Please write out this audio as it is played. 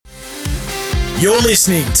You're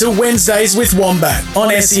listening to Wednesdays with Wombat on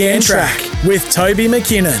SEN Track with Toby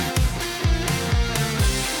McKinnon.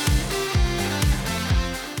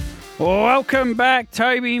 Welcome back.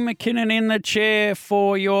 Toby McKinnon in the chair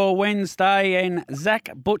for your Wednesday, and Zach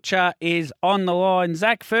Butcher is on the line.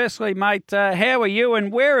 Zach, firstly, mate, how are you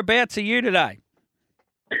and whereabouts are you today?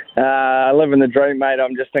 I live in the dream, mate.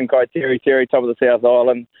 I'm just in Kaiteri, top of the South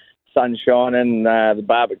Island. Sun shining, the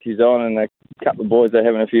barbecue's on, and a couple of boys are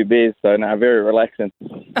having a few beers, so no, very relaxing.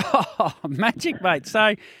 Oh, magic, mate.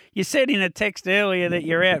 So you said in a text earlier that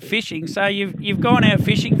you're out fishing. So you've gone out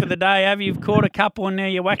fishing for the day, have you? You've caught a couple, and now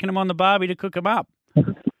you're whacking them on the barbie to cook them up.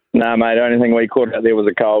 No, mate, the only thing we caught out there was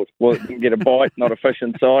a cold. Well, didn't get a bite, not a fish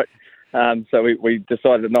in sight. So we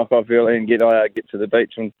decided to knock off early and get to the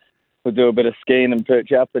beach, and we'll do a bit of skiing and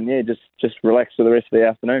perch up, and yeah, just relax for the rest of the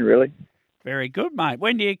afternoon, really. Very good, mate.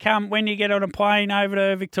 When do you get on a plane over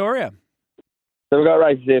to Victoria? So we've got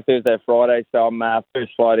races there Thursday, Friday, so I'm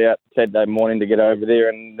first flight out Saturday morning to get over there,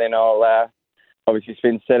 and then I'll obviously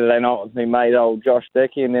spend Saturday night with my mate, old Josh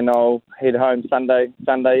Dickey, and then I'll head home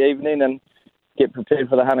Sunday evening and get prepared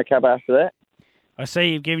for the Hunter Cup after that. I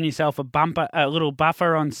see you've given yourself a little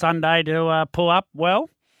buffer on Sunday to pull up well.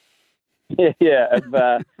 Yeah.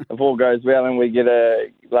 If all goes well and we get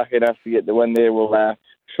lucky enough to get the win there, we'll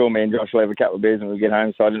sure me and Josh will have a couple of beers when we get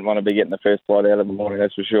home. So I didn't want to be getting the first flight out of the morning,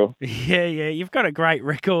 that's for sure. Yeah. You've got a great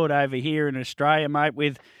record over here in Australia, mate,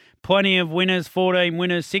 with plenty of winners, 14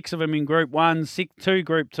 winners, 6 of them in Group 1, 2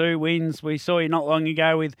 Group 2 wins. We saw you not long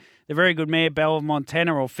ago with the very good mare Belle of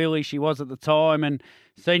Montana, or Philly she was at the time, and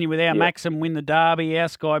seen you with our Maxim win the Derby, our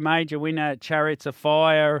Sky Major winner, Chariots of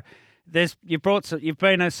Fire. You've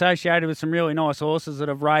been associated with some really nice horses that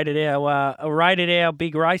have rated our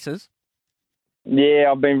big races.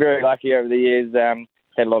 Yeah, I've been very lucky over the years.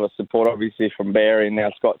 Had a lot of support, obviously, from Barry, and now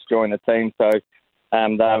Scott's joined the team. So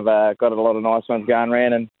they've got a lot of nice ones going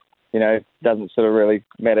around, and, you know, it doesn't sort of really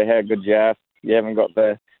matter how good you are. If you haven't got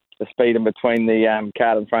the speed in between the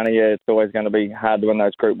card in front of you, it's always going to be hard to win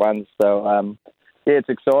those Group 1s. So, yeah, it's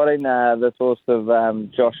exciting. This horse of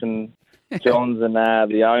Josh and John's and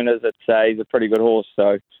the owners, he's a pretty good horse.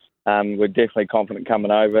 So we're definitely confident coming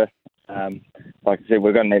over. Like I said,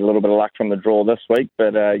 we're going to need a little bit of luck from the draw this week,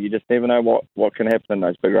 but you just never know what can happen in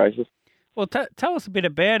those big races. Well, tell us a bit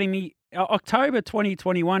about him. October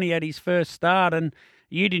 2021, he had his first start, and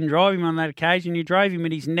you didn't drive him on that occasion. You drove him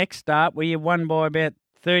at his next start, where you won by about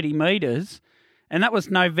 30 metres, and that was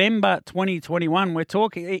November 2021. We're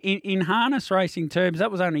talking, in harness racing terms,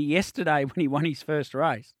 that was only yesterday when he won his first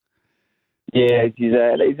race. Yeah, he's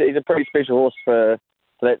a pretty special horse for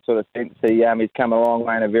that sort of sense. He's come a long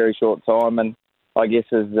way in a very short time, and I guess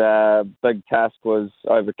his big task was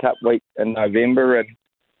over Cup week in November, and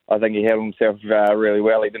I think he held himself really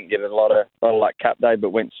well. He didn't get a lot of luck Cup day, but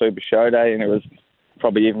went Super Show Day, and it was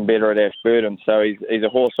probably even better at Ashburton. So he's a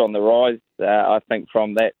horse on the rise. I think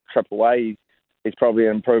from that trip away, he's probably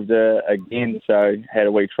improved again. So had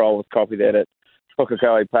a wee trial with Copy that at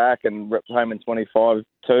Pukekohe Park and ripped home in 25-2,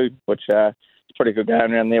 which is pretty good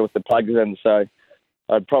going around there with the plugs in. So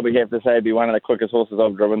I'd probably have to say it'd be one of the quickest horses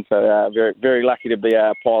I've driven. So very, very lucky to be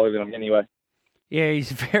piloting him anyway. Yeah,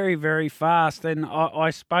 he's very, very fast. And I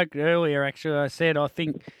spoke earlier, actually. I said I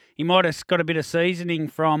think he might have got a bit of seasoning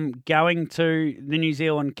from going to the New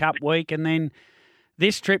Zealand Cup week, and then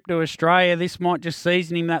this trip to Australia, this might just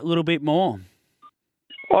season him that little bit more.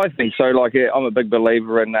 I think so. Like, I'm a big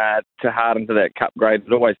believer in to harden to that Cup grade.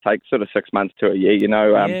 It always takes sort of 6 months to a year. You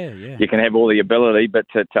know, You can have all the ability, but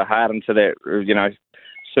to harden to that, you know,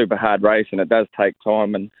 super hard race, and it does take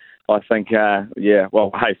time. And I think,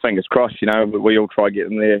 hey, fingers crossed. You know, we all try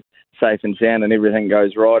getting there safe and sound, and everything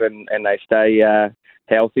goes right, and they stay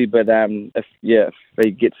healthy. But if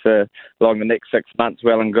he gets along the next 6 months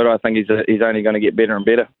well and good, I think he's only going to get better and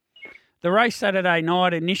better. The race Saturday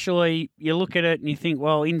night, initially you look at it and you think,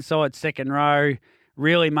 well, inside second row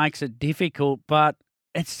really makes it difficult, but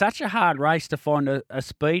it's such a hard race to find a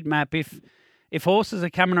speed map. If horses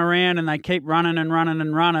are coming around and they keep running and running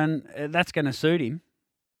and running, that's going to suit him.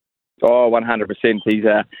 Oh, 100%. He's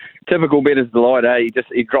a typical bettor's delight, eh?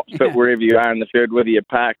 He drops bit wherever you are in the field, whether you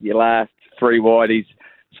park, you last, 3 wide. He's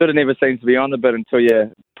sort of never seems to be on the bit until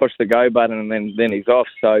you push the go button, and then he's off.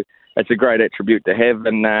 So it's a great attribute to have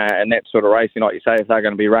in that sort of racing. Like you say, if they're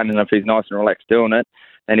going to be running, if he's nice and relaxed doing it,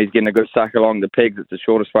 and he's getting a good suck along the pegs, it's the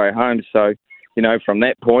shortest way home. So, you know, from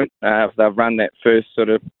that point, if they've run that first sort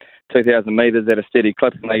of 2,000 metres at a steady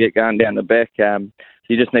clip and they get going down the back,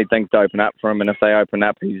 you just need things to open up for him. And if they open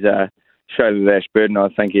up, he's showed with Ashburton, I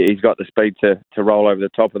think he's got the speed to roll over the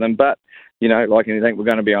top of them. But, you know, like anything, we're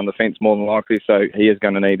going to be on the fence more than likely, so he is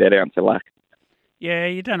going to need that ounce of luck. Yeah,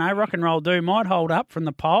 you don't know. Rock and Roll Do might hold up from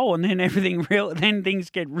the pole, and then then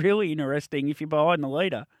things get really interesting if you're behind the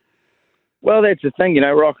leader. Well, that's the thing,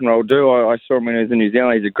 Rock and Roll Do. I saw him when he was in New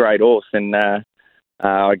Zealand. He's a great horse, and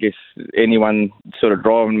I guess anyone sort of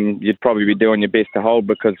driving him, you'd probably be doing your best to hold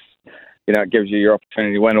because, it gives you your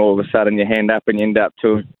opportunity. When all of a sudden you hand up and you end up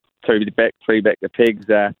three back the pegs,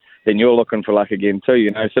 then you're looking for luck again too,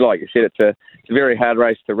 So like you said, it's a very hard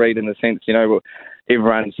race to read in the sense,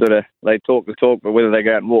 everyone sort of, they talk the talk, but whether they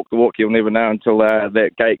go out and walk the walk, you'll never know until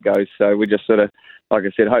that gate goes. So we just sort of, like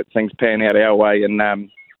I said, hope things pan out our way, and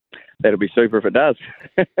that'll be super if it does.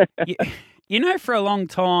 For a long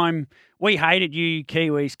time, we hated you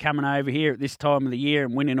Kiwis coming over here at this time of the year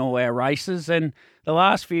and winning all our races. And the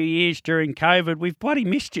last few years during COVID, we've bloody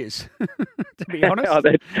missed you, to be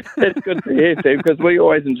honest. That's good to hear, Tim, because we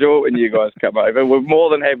always enjoy it when you guys come over. We're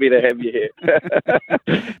more than happy to have you here.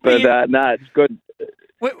 But no, it's good.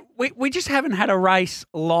 We just haven't had a race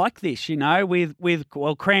like this, with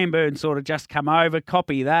Cranbourne sort of just come over,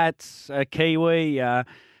 copy that's a Kiwi,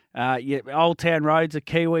 Old Town Road's a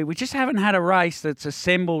Kiwi. We just haven't had a race that's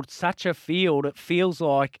assembled such a field, it feels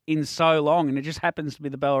like, in so long, and it just happens to be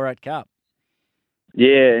the Ballarat Cup.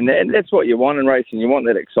 Yeah, and that's what you want in racing. You want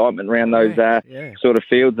that excitement around those sort of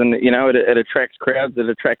fields, and it attracts crowds, it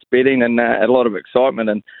attracts betting, and a lot of excitement.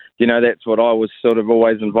 And that's what I was sort of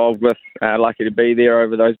always involved with. Lucky to be there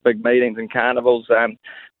over those big meetings and carnivals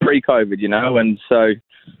pre-COVID, and so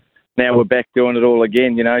now we're back doing it all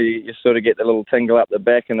again. You sort of get the little tingle up the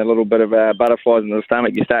back and a little bit of butterflies in the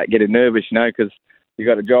stomach. You start getting nervous, because you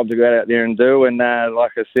got a job to go out there and do. And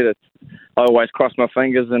like I said, I always cross my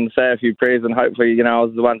fingers and say a few prayers, and hopefully, I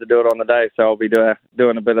was the one to do it on the day. So I'll be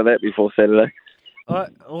doing a bit of that before Saturday.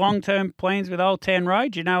 Long-term plans with Old Town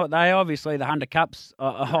Road, you know what they obviously the Hunter Cups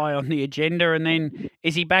are high on the agenda. And then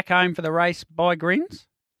is he back home for the race by Grins?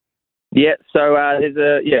 Yeah, so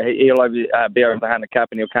he'll be over the Hunter Cup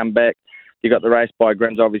and he'll come back. You got the race by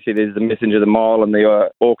Grins. Obviously, there's the Messenger of the Mile and the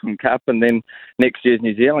Auckland Cup, and then next year's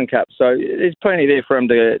New Zealand Cup. So there's plenty there for him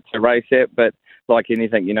to race at. But like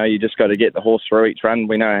anything, you just got to get the horse through each run.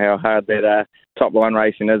 We know how hard that top line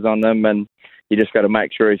racing is on them, and you just got to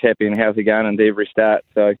make sure he's happy and healthy going into every start.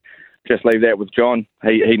 So just leave that with John.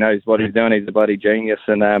 He knows what he's doing. He's a bloody genius,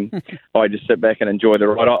 and I just sit back and enjoy the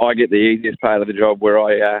ride. I get the easiest part of the job where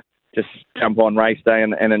I just jump on race day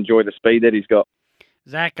and enjoy the speed that he's got.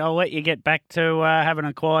 Zach, I'll let you get back to having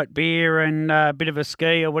a quiet beer and a bit of a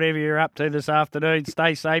ski or whatever you're up to this afternoon.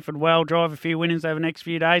 Stay safe and well. Drive a few winners over the next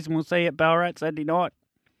few days, and we'll see you at Ballarat Saturday night.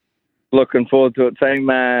 Looking forward to it, team.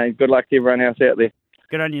 Good luck to everyone else out there.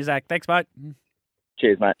 Good on you, Zach. Thanks, mate.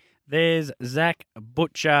 Cheers, mate. There's Zach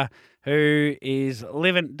Butcher, who is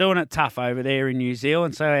doing it tough over there in New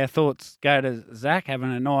Zealand. So our thoughts go to Zach,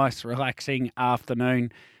 having a nice, relaxing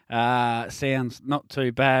afternoon. Sounds not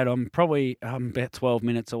too bad. I'm about 12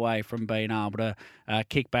 minutes away from being able to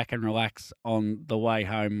kick back and relax on the way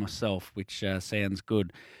home myself, which sounds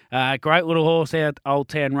good. Great little horse out Old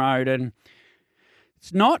Town Road, and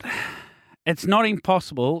it's not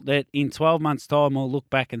impossible that in 12 months' time we'll look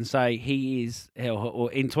back and say he is,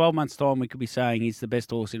 or in 12 months' time we could be saying he's the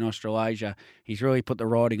best horse in Australasia. He's really put the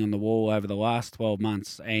writing on the wall over the last 12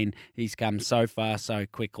 months, and he's come so far so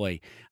quickly.